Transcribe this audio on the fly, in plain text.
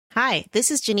Hi,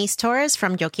 this is Janice Torres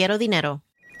from Yo Quiero Dinero.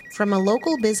 From a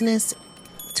local business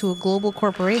to a global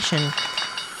corporation,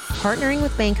 partnering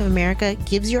with Bank of America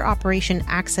gives your operation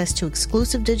access to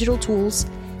exclusive digital tools,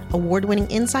 award-winning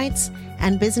insights,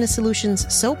 and business solutions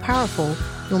so powerful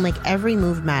you'll make every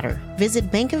move matter.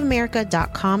 Visit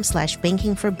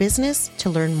bankofamerica.com/banking for business to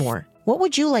learn more. What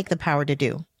would you like the power to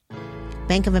do?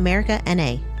 Bank of America,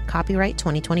 N.A., copyright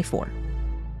 2024.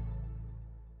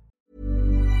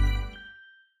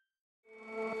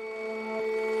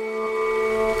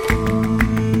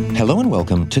 Hello and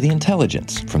welcome to The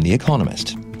Intelligence from The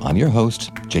Economist. I'm your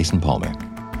host, Jason Palmer.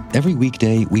 Every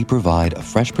weekday, we provide a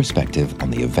fresh perspective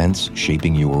on the events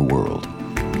shaping your world.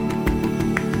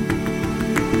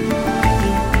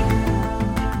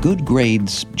 Good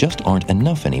grades just aren't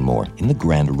enough anymore in the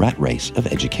grand rat race of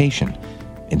education.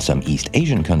 In some East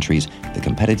Asian countries, the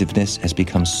competitiveness has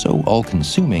become so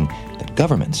all-consuming that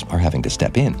governments are having to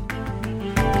step in.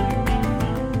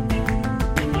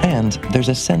 And there's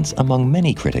a sense among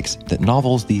many critics that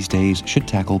novels these days should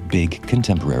tackle big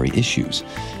contemporary issues.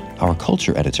 Our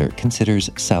culture editor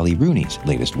considers Sally Rooney's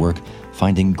latest work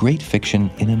finding great fiction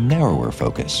in a narrower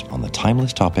focus on the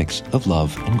timeless topics of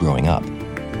love and growing up.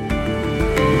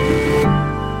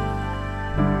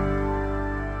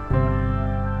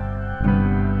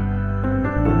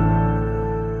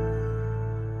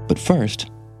 But first,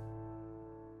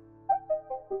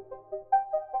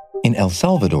 in El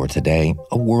Salvador today,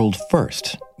 a world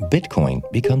first, Bitcoin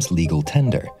becomes legal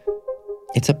tender.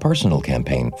 It's a personal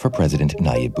campaign for President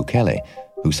Nayib Bukele,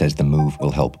 who says the move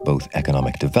will help both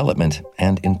economic development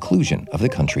and inclusion of the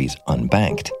country's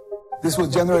unbanked. This will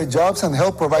generate jobs and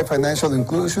help provide financial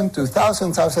inclusion to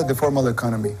thousands outside the formal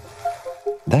economy.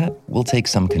 That will take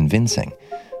some convincing.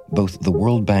 Both the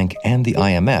World Bank and the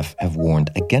IMF have warned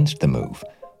against the move,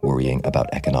 worrying about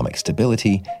economic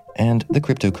stability and the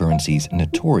cryptocurrency's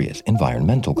notorious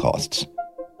environmental costs.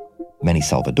 Many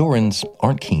Salvadorans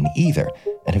aren't keen either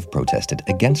and have protested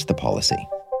against the policy.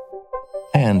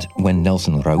 And when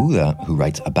Nelson Rauda, who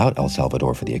writes about El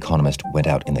Salvador for The Economist, went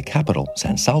out in the capital,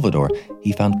 San Salvador,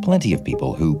 he found plenty of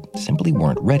people who simply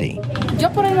weren't ready. Yo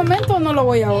por el momento no lo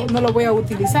voy a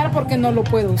utilizar porque no lo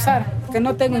puedo usar, porque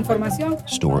no tengo información.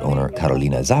 Store owner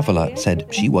Carolina Zavala said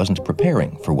she wasn't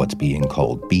preparing for what's being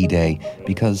called B-Day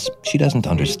because she doesn't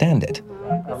understand it.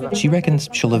 She reckons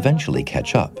she'll eventually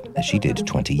catch up, as she did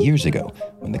 20 years ago,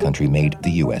 when the country made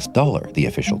the US dollar the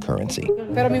official currency.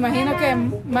 Pero me imagino que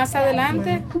más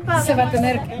adelante se va a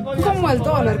tener como el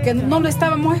dólar, que no lo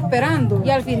estábamos esperando, y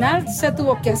al final se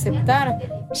tuvo que aceptar.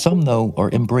 Some, though, are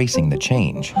embracing the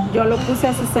change. Yo lo puse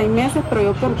hace 6 meses, pero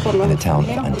yo por In the town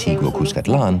of Antigua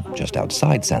Cuscatlán, just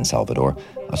outside San Salvador,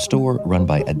 a store run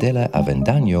by Adela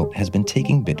Avendaño has been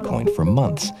taking Bitcoin for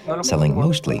months, selling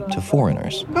mostly to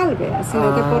foreigners.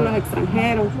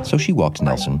 So she walked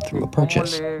Nelson through a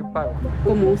purchase.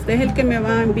 Como usted es el que me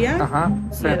va a enviar,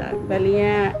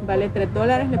 vale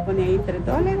 $3, le pone ahí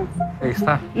 $3. Ahí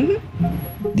está.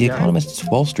 The Economist's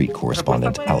Wall Street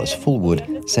correspondent, Alice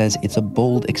Fullwood, says it's a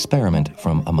bold experiment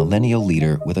from a millennial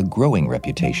leader with a growing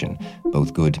reputation,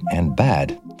 both good and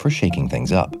bad, for shaking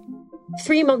things up.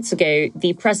 3 months ago,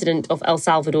 the president of El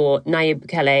Salvador, Nayib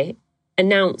Bukele,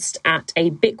 announced at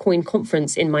a Bitcoin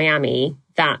conference in Miami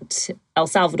that El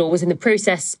Salvador was in the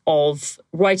process of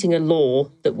writing a law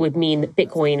that would mean that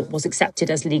Bitcoin was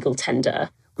accepted as legal tender.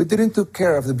 We didn't take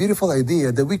care of the beautiful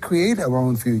idea that we create our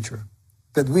own future,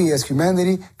 that we as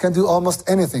humanity can do almost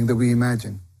anything that we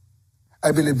imagine.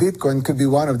 I believe Bitcoin could be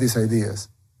one of these ideas.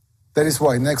 That is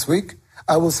why next week,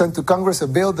 I will send to Congress a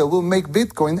bill that will make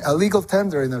Bitcoin a legal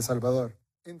tender in El Salvador.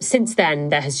 Since then,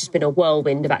 there has just been a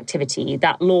whirlwind of activity.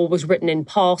 That law was written and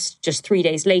passed just 3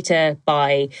 days later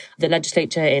by the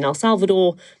legislature in El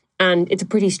Salvador, and it's a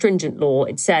pretty stringent law.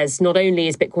 It says not only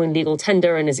is Bitcoin legal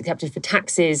tender and is accepted for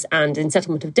taxes and in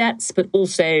settlement of debts, but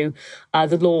also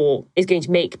the law is going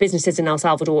to make businesses in El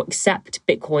Salvador accept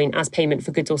Bitcoin as payment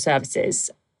for goods or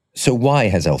services. So why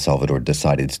has El Salvador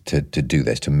decided to do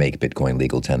this, to make Bitcoin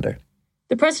legal tender?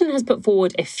 The president has put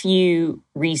forward a few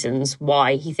reasons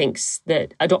why he thinks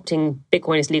that adopting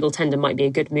Bitcoin as legal tender might be a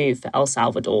good move for El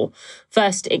Salvador.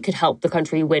 First, it could help the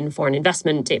country win foreign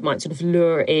investment. It might sort of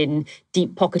lure in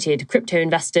deep-pocketed crypto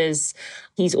investors.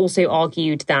 He's also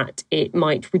argued that it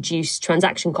might reduce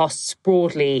transaction costs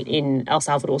broadly in El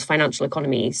Salvador's financial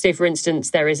economy. So, for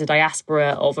instance, there is a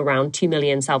diaspora of around 2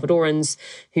 million Salvadorans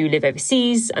who live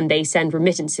overseas, and they send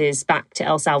remittances back to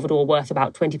El Salvador worth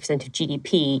about 20% of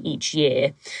GDP each year.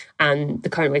 And the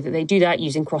current way that they do that,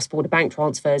 using cross-border bank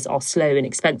transfers, are slow and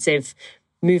expensive.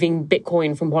 moving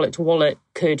Bitcoin from wallet to wallet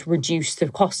could reduce the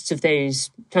costs of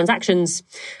those transactions.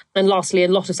 And lastly, a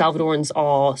lot of Salvadorans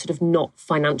are sort of not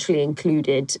financially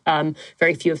included.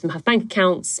 Very few of them have bank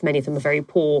accounts. Many of them are very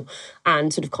poor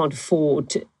and sort of can't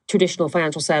afford traditional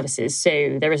financial services.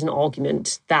 So there is an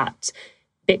argument that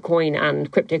Bitcoin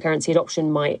and cryptocurrency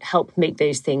adoption might help make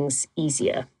those things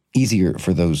easier. Easier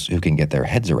for those who can get their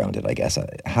heads around it, I guess.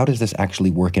 How does this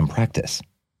actually work in practice?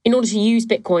 In order to use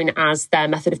Bitcoin as their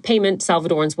method of payment,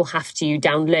 Salvadorans will have to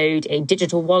download a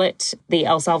digital wallet. The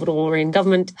El Salvadorian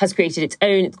government has created its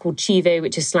own. It's called Chivo,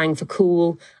 which is slang for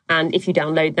cool. And if you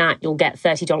download that, you'll get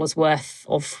 $30 worth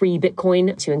of free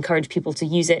Bitcoin to encourage people to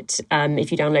use it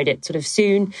if you download it sort of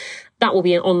soon. That will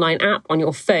be an online app on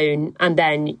your phone, and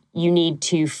then you need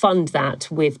to fund that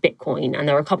with Bitcoin. And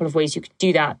there are a couple of ways you can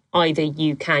do that. Either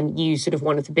you can use sort of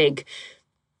one of the big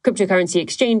cryptocurrency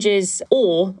exchanges,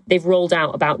 or they've rolled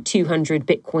out about 200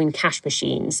 Bitcoin cash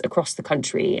machines across the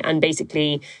country. And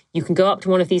basically, you can go up to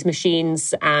one of these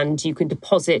machines and you can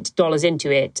deposit dollars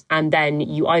into it. And then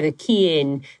you either key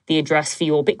in the address for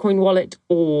your Bitcoin wallet,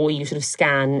 or you sort of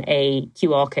scan a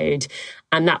QR code.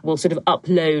 And that will sort of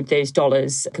upload those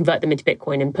dollars, convert them into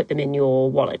Bitcoin and put them in your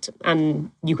wallet.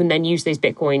 And you can then use those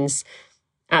Bitcoins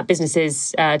at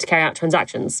businesses to carry out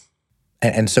transactions.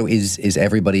 And so is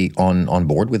everybody on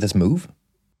board with this move?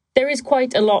 There is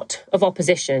quite a lot of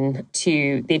opposition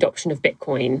to the adoption of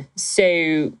Bitcoin.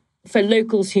 So for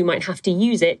locals who might have to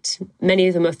use it, many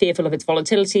of them are fearful of its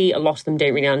volatility. A lot of them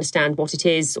don't really understand what it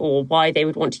is or why they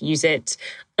would want to use it.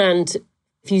 And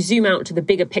if you zoom out to the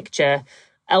bigger picture,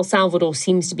 El Salvador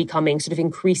seems to be becoming sort of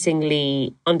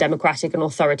increasingly undemocratic and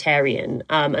authoritarian.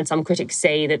 And some critics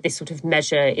say that this sort of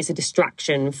measure is a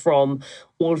distraction from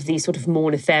all of these sort of more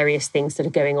nefarious things that are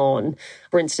going on.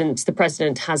 For instance, the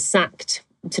president has sacked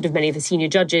sort of many of the senior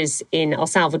judges in El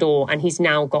Salvador, and he's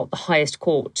now got the highest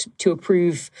court to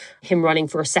approve him running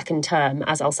for a second term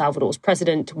as El Salvador's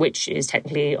president, which is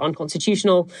technically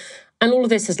unconstitutional. And all of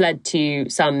this has led to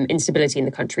some instability in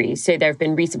the country. So there have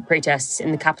been recent protests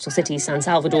in the capital city, San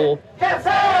Salvador,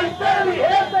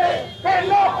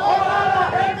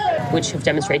 which have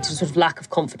demonstrated a sort of lack of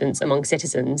confidence among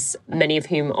citizens, many of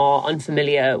whom are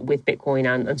unfamiliar with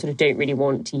Bitcoin and sort of don't really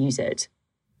want to use it.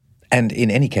 And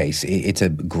in any case, it's a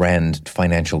grand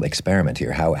financial experiment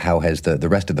here. How has the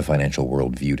rest of the financial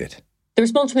world viewed it? The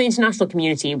response from the international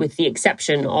community, with the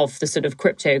exception of the sort of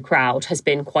crypto crowd, has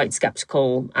been quite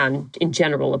sceptical and in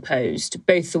general opposed.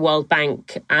 Both the World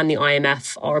Bank and the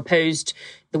IMF are opposed.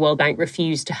 The World Bank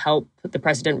refused to help the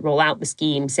president roll out the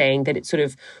scheme, saying that it sort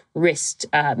of risked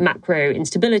macro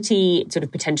instability. It sort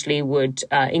of potentially would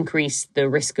increase the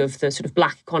risk of the sort of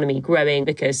black economy growing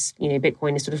because, you know,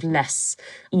 Bitcoin is sort of less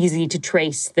easy to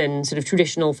trace than sort of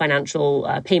traditional financial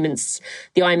payments.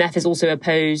 The IMF is also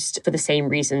opposed for the same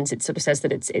reasons. It sort of says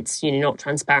that it's you know, not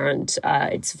transparent,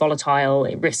 it's volatile,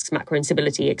 it risks macro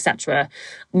instability, etc.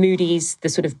 Moody's, the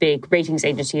sort of big ratings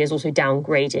agency, has also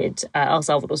downgraded El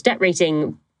Salvador's debt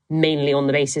rating, mainly on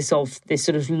the basis of this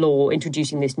sort of law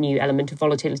introducing this new element of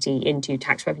volatility into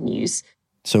tax revenues.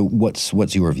 So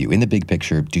what's your view? In the big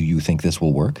picture, do you think this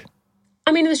will work?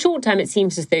 I mean, in the short term, it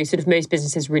seems as though sort of most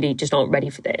businesses really just aren't ready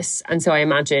for this. And so I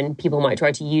imagine people might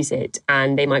try to use it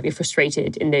and they might be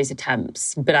frustrated in those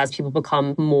attempts. But as people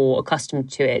become more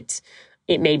accustomed to it,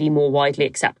 it may be more widely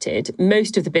accepted.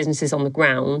 Most of the businesses on the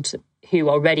ground who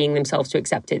are readying themselves to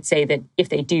accept it say that if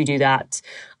they do that,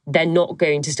 they're not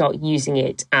going to start using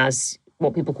it as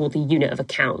what people call the unit of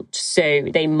account. So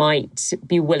they might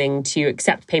be willing to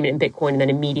accept payment in Bitcoin and then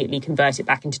immediately convert it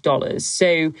back into dollars.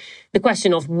 So the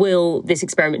question of will this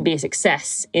experiment be a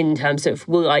success in terms of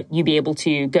will you be able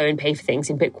to go and pay for things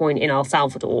in Bitcoin in El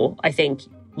Salvador, I think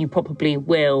you probably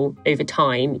will over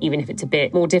time, even if it's a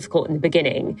bit more difficult in the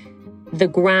beginning. The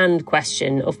grand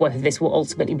question of whether this will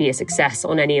ultimately be a success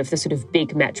on any of the sort of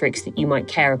big metrics that you might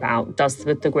care about. Does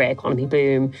the grey economy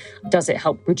boom? Does it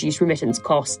help reduce remittance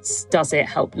costs? Does it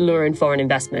help lure in foreign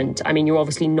investment? I mean, you're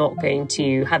obviously not going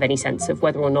to have any sense of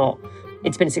whether or not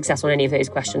it's been a success on any of those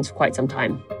questions for quite some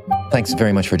time. Thanks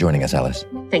very much for joining us, Alice.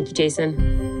 Thank you, Jason.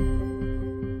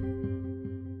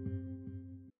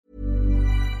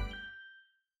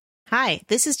 Hi,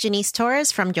 this is Janice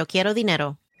Torres from Yo Quiero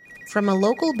Dinero. From a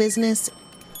local business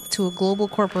to a global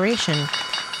corporation,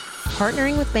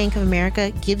 partnering with Bank of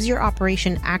America gives your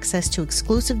operation access to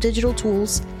exclusive digital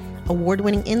tools,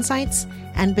 award-winning insights,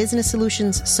 and business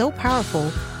solutions so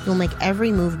powerful you'll make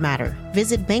every move matter.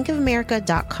 Visit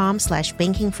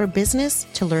bankofamerica.com/banking for business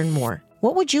to learn more.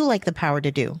 What would you like the power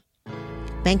to do?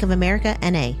 Bank of America,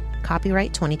 N.A.,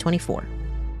 copyright 2024.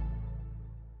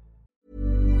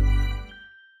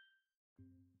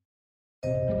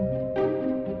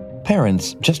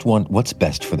 Parents just want what's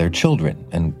best for their children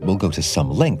and will go to some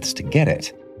lengths to get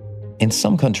it. In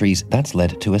some countries, that's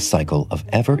led to a cycle of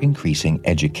ever-increasing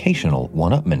educational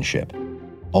one-upmanship.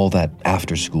 All that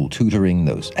after-school tutoring,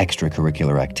 those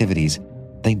extracurricular activities,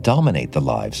 they dominate the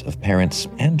lives of parents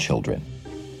and children.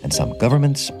 And some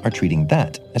governments are treating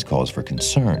that as cause for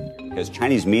concern. Because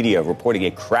Chinese media reporting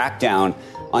a crackdown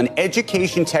on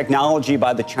education technology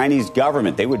by the Chinese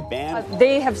government. They would ban...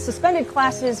 They have suspended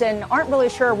classes and aren't really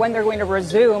sure when they're going to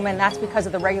resume, and that's because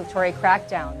of the regulatory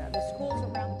crackdown. The schools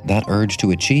around... That urge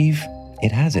to achieve,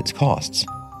 it has its costs.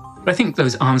 But I think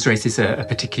those arms races are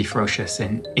particularly ferocious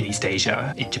in East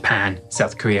Asia, in Japan,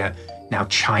 South Korea, now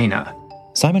China.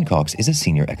 Simon Cox is a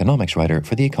senior economics writer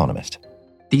for The Economist.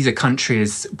 These are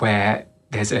countries where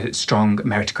there's a strong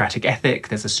meritocratic ethic,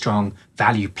 there's a strong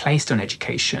value placed on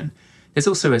education. There's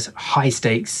also a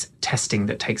high-stakes testing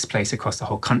that takes place across the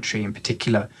whole country, in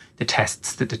particular the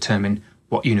tests that determine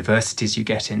what universities you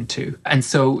get into. And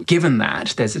so given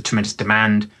that, there's a tremendous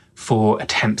demand for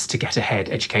attempts to get ahead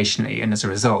educationally, and as a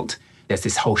result, there's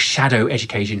this whole shadow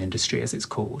education industry, as it's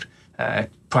called,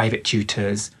 private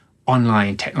tutors,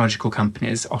 online technological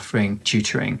companies offering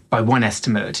tutoring. By one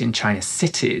estimate, in China's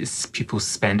cities, pupils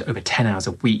spend over 10 hours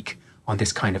a week on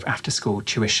this kind of after-school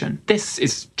tuition. This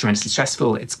is tremendously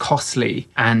stressful, it's costly,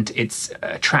 and it's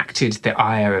attracted the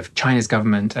ire of China's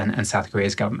government and South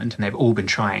Korea's government, and they've all been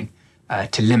trying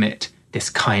to limit this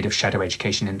kind of shadow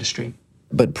education industry.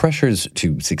 But pressures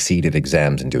to succeed at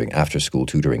exams and doing after-school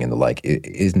tutoring and the like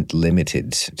isn't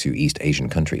limited to East Asian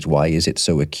countries. Why is it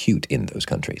so acute in those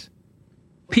countries?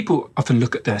 People often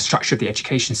look at the structure of the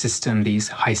education system, these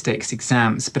high-stakes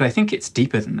exams, but I think it's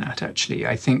deeper than that, actually.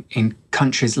 I think in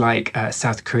countries like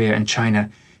South Korea and China,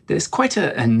 there's quite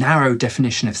a narrow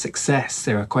definition of success.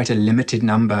 There are quite a limited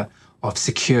number of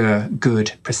secure,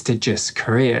 good, prestigious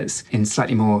careers. In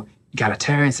slightly more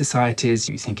egalitarian societies,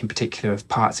 you think in particular of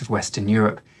parts of Western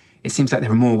Europe, it seems like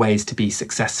there are more ways to be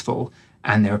successful,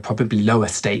 and there are probably lower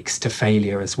stakes to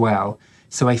failure as well.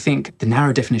 So I think the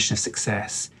narrow definition of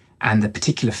success and the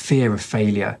particular fear of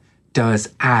failure does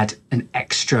add an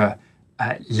extra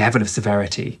level of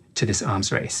severity to this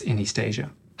arms race in East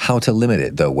Asia. How to limit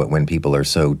it, though, when people are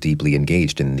so deeply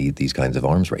engaged in these kinds of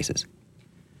arms races?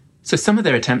 So some of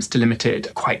their attempts to limit it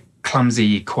are quite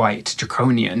clumsy, quite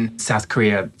draconian. South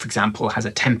Korea, for example, has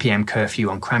a 10 p.m. curfew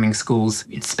on cramming schools.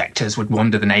 Inspectors would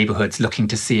wander the neighborhoods looking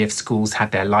to see if schools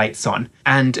had their lights on.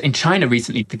 And in China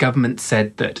recently, the government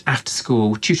said that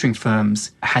after-school tutoring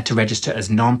firms had to register as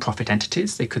non-profit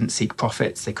entities. They couldn't seek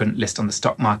profits, they couldn't list on the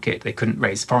stock market, they couldn't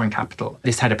raise foreign capital.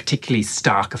 This had a particularly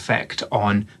stark effect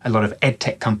on a lot of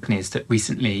edtech companies that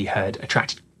recently had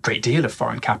attracted great deal of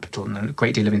foreign capital and a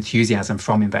great deal of enthusiasm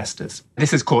from investors. This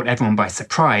has caught everyone by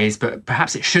surprise, but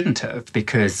perhaps it shouldn't have,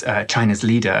 because China's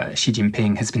leader, Xi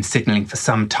Jinping, has been signalling for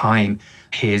some time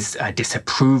his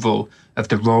disapproval of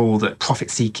the role that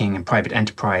profit-seeking and private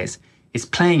enterprise is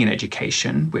playing in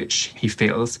education, which he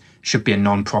feels should be a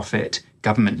non-profit,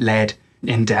 government-led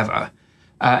endeavour.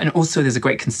 And also there's a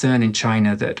great concern in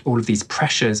China that all of these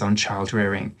pressures on child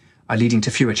rearing are leading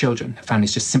to fewer children.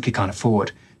 Families just simply can't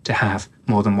afford to have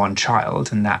more than one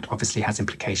child, and that obviously has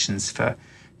implications for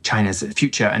China's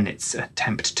future and its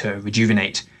attempt to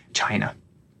rejuvenate China.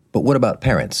 But what about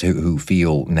parents who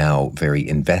feel now very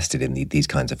invested in these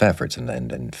kinds of efforts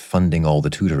and funding all the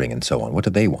tutoring and so on? What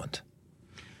do they want?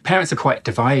 Parents are quite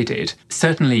divided.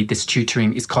 Certainly this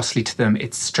tutoring is costly to them,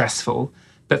 it's stressful,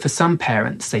 but for some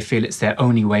parents, they feel it's their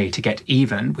only way to get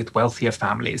even with wealthier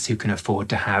families who can afford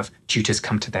to have tutors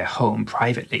come to their home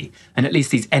privately. And at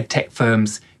least these edtech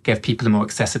firms give people a more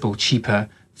accessible, cheaper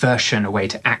version, a way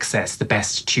to access the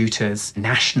best tutors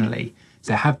nationally.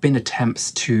 There have been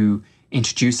attempts to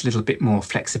introduce a little bit more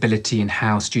flexibility in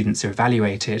how students are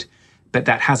evaluated, but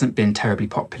that hasn't been terribly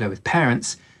popular with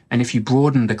parents. And if you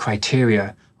broaden the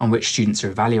criteria on which students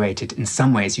are evaluated, in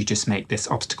some ways you just make this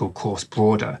obstacle course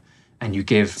broader, and you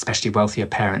give especially wealthier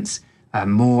parents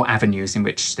more avenues in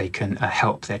which they can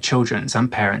help their children. Some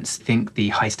parents think the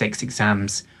high-stakes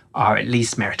exams are at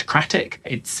least meritocratic.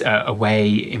 It's a way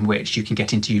in which you can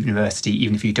get into university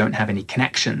even if you don't have any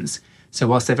connections. So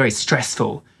whilst they're very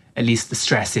stressful, at least the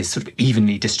stress is sort of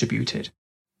evenly distributed.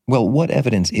 Well, what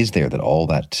evidence is there that all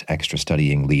that extra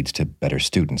studying leads to better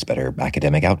students, better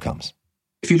academic outcomes?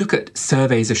 If you look at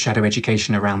surveys of shadow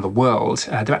education around the world,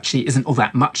 there actually isn't all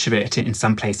that much of it in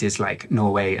some places like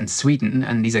Norway and Sweden,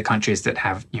 and these are countries that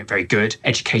have very good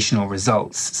educational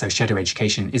results. So shadow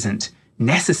education isn't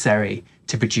necessary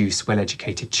to produce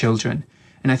well-educated children.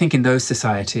 And I think in those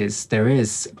societies, there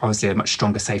is obviously a much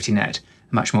stronger safety net,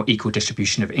 a much more equal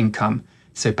distribution of income.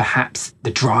 So perhaps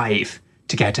the drive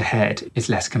to get ahead is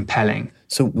less compelling.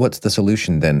 So what's the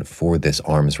solution then for this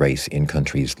arms race in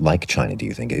countries like China, do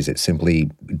you think? Is it simply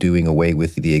doing away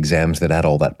with the exams that add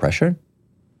all that pressure?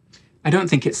 I don't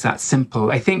think it's that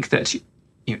simple. I think that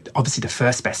obviously the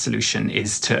first best solution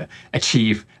is to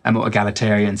achieve a more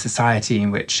egalitarian society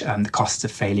in which the costs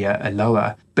of failure are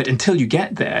lower. But until you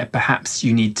get there, perhaps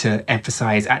you need to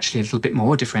emphasize actually a little bit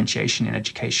more differentiation in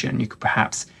education. You could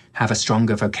perhaps have a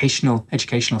stronger vocational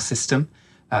educational system,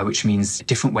 which means a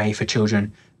different way for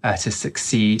children to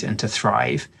succeed and to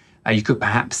thrive. You could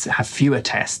perhaps have fewer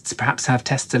tests, perhaps have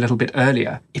tests a little bit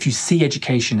earlier. If you see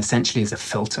education essentially as a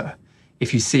filter,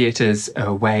 if you see it as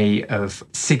a way of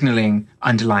signaling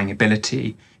underlying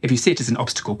ability, if you see it as an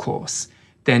obstacle course,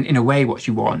 then in a way what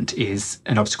you want is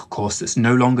an obstacle course that's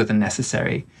no longer than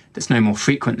necessary, that's no more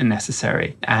frequent than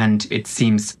necessary, and it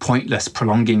seems pointless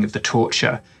prolonging of the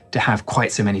torture to have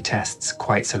quite so many tests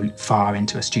quite so far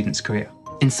into a student's career.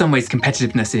 In some ways,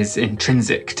 competitiveness is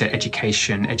intrinsic to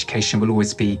education. Education will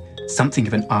always be something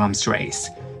of an arms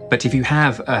race. But if you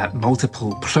have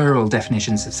multiple plural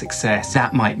definitions of success,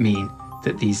 that might mean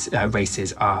that these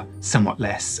races are somewhat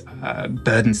less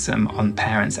burdensome on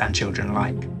parents and children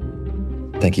alike.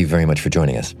 Thank you very much for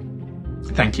joining us.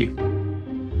 Thank you.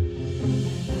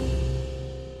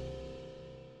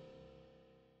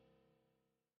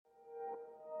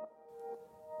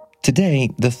 Today,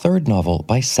 the third novel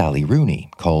by Sally Rooney,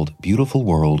 called Beautiful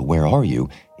World, Where Are You?,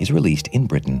 is released in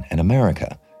Britain and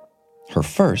America. Her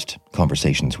first,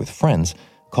 Conversations with Friends,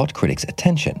 caught critics'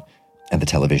 attention, and the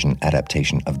television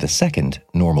adaptation of the second,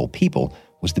 Normal People,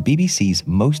 was the BBC's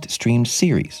most streamed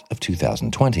series of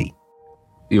 2020.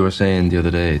 You were saying the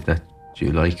other day that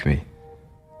you like me.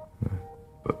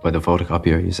 By the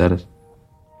photocopier, you said it.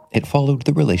 It followed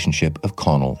the relationship of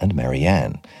Connell and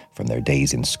Marianne, from their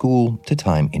days in school to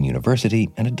time in university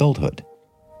and adulthood.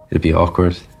 It'd be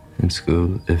awkward in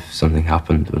school if something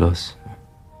happened with us.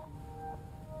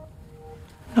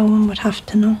 No one would have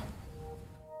to know.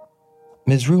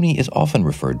 Ms. Rooney is often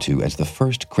referred to as the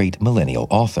first great millennial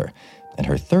author, and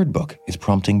her third book is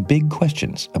prompting big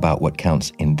questions about what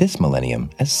counts in this millennium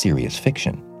as serious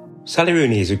fiction. Sally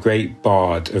Rooney is a great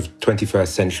bard of 21st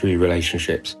century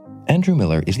relationships. Andrew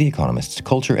Miller is The Economist's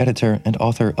culture editor and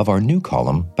author of our new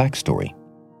column, Backstory.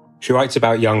 She writes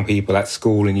about young people at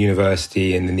school and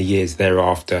university and in the years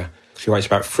thereafter. She writes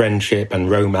about friendship and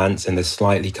romance and the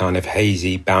slightly kind of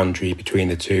hazy boundary between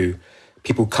the two.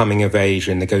 People coming of age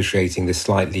and negotiating the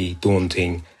slightly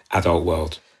daunting adult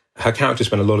world. Her characters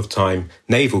spend a lot of time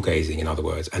navel-gazing, in other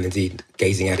words, and indeed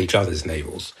gazing at each other's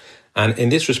navels. And in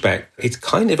this respect, it's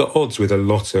kind of at odds with a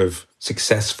lot of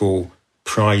successful,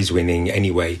 prize-winning,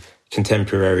 anyway,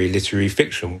 contemporary literary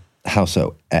fiction. How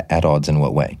so? At odds in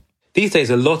what way? These days,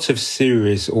 a lot of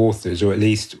serious authors, or at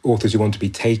least authors who want to be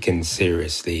taken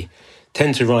seriously,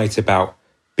 tend to write about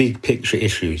big picture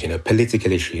issues,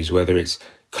 political issues, whether it's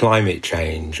climate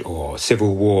change or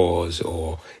civil wars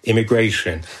or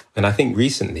immigration. And I think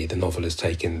recently the novel has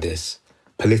taken this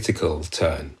political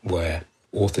turn where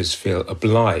authors feel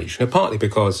obliged, partly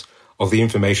because of the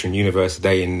information universe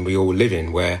today we all live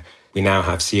in, where we now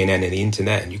have CNN and the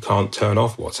internet and you can't turn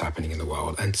off what's happening in the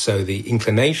world. And so the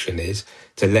inclination is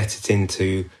to let it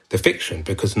into the fiction,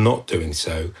 because not doing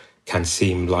so can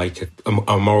seem like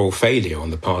a moral failure on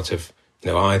the part of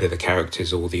either the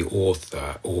characters or the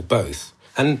author or both.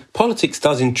 And politics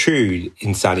does intrude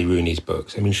in Sally Rooney's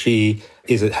books. I mean, she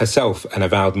is herself an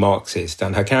avowed Marxist,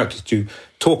 and her characters do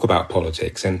talk about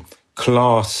politics and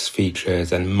class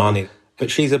features and money.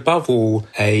 But she's above all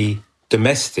a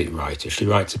domestic writer. She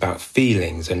writes about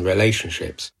feelings and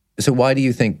relationships. So why do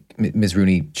you think Ms.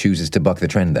 Rooney chooses to buck the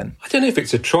trend then? I don't know if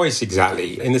it's a choice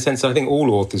exactly, in the sense that I think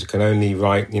all authors can only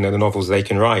write, the novels they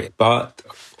can write. But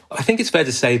I think it's fair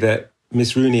to say that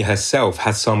Miss Rooney herself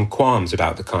has some qualms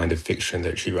about the kind of fiction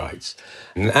that she writes.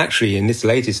 And actually, in this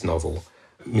latest novel,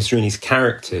 Miss Rooney's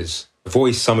characters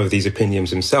voice some of these opinions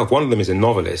themselves. One of them is a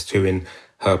novelist who, in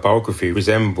her biography,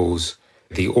 resembles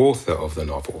the author of the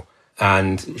novel.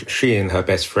 And she and her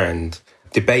best friend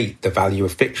debate the value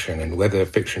of fiction and whether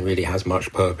fiction really has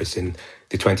much purpose in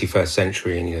the 21st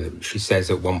century. And, she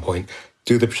says at one point,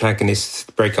 do the protagonists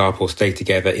break up or stay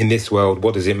together? In this world,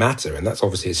 what does it matter? And that's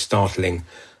obviously a startling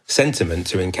sentiment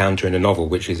to encounter in a novel,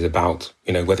 which is about,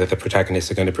 whether the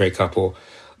protagonists are going to break up or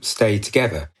stay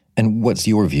together. And what's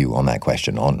your view on that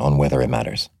question, on whether it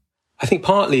matters? I think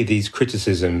partly these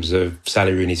criticisms of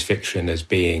Sally Rooney's fiction as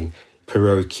being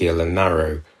parochial and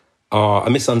narrow are a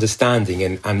misunderstanding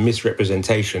and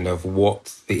misrepresentation of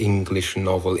what the English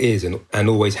novel is and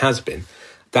always has been.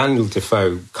 Daniel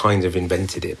Defoe kind of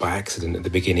invented it by accident at the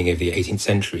beginning of the 18th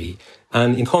century.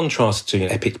 And in contrast to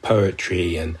epic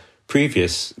poetry and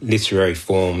previous literary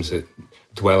forms that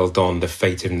dwelled on the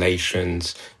fate of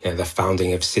nations, the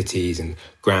founding of cities and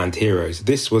grand heroes.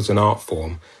 This was an art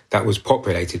form that was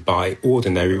populated by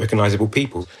ordinary, recognisable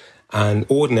people. And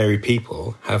ordinary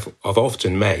people have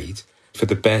often made for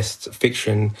the best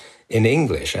fiction in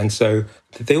English. And so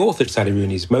the author Sally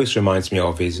Rooney's most reminds me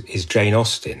of is Jane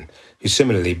Austen, who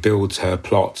similarly builds her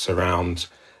plots around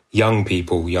young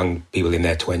people in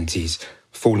their 20s,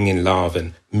 falling in love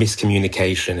and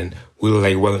miscommunication and will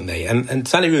they, won't they. And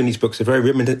Sally Rooney's books are very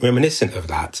reminiscent of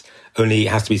that, only it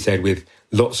has to be said with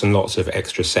lots and lots of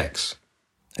extra sex.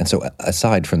 And so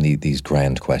aside from these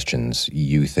grand questions,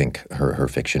 you think her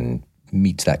fiction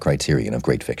meets that criterion of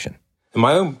great fiction?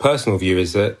 My own personal view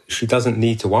is that she doesn't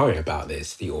need to worry about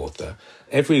this, the author.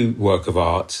 Every work of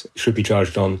art should be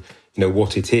judged on,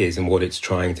 what it is and what it's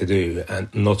trying to do,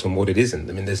 and not on what it isn't.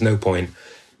 I mean, there's no point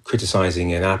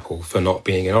criticising an apple for not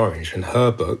being an orange. And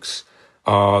her books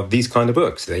are these kind of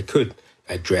books. They could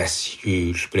address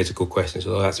huge political questions,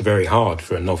 although that's very hard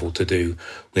for a novel to do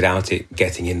without it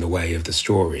getting in the way of the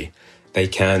story. They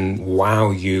can wow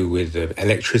you with the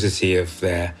electricity of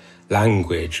their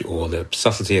language or the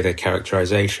subtlety of their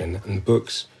characterization, and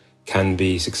books can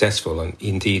be successful and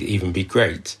indeed even be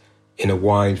great in a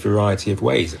wide variety of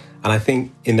ways. And I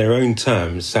think in their own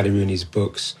terms, Sally Rooney's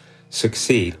books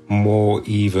succeed more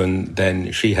even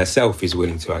than she herself is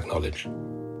willing to acknowledge.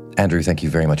 Andrew, thank you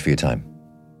very much for your time.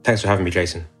 Thanks for having me,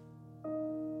 Jason.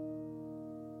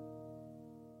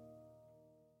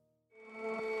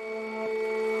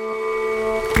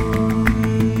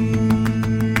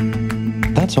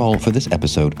 That's all for this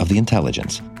episode of The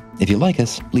Intelligence. If you like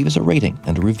us, leave us a rating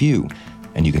and a review.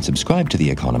 And you can subscribe to The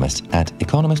Economist at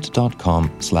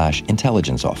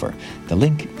economist.com/intelligence offer. The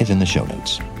link is in the show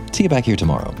notes. See you back here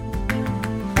tomorrow.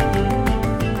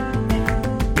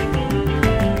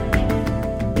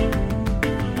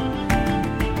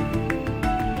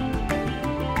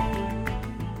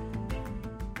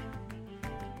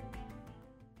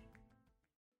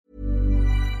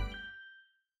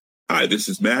 Hi, this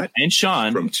is Matt and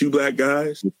Sean from Two Black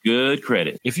Guys with Good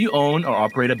Credit. If you own or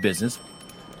operate a business,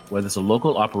 whether it's a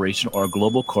local operation or a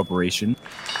global corporation,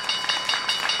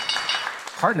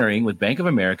 partnering with Bank of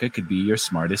America could be your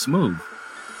smartest move.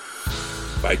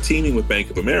 By teaming with Bank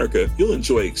of America, you'll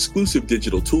enjoy exclusive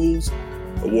digital tools,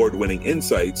 award-winning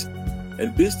insights,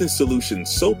 and business solutions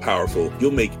so powerful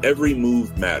you'll make every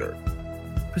move matter.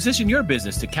 Position your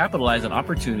business to capitalize on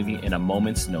opportunity in a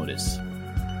moment's notice.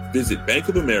 Visit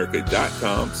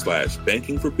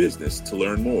bankofamerica.com/banking for business to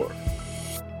learn more.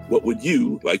 What would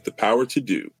you like the power to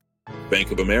do?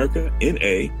 Bank of America,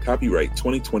 N.A., copyright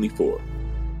 2024.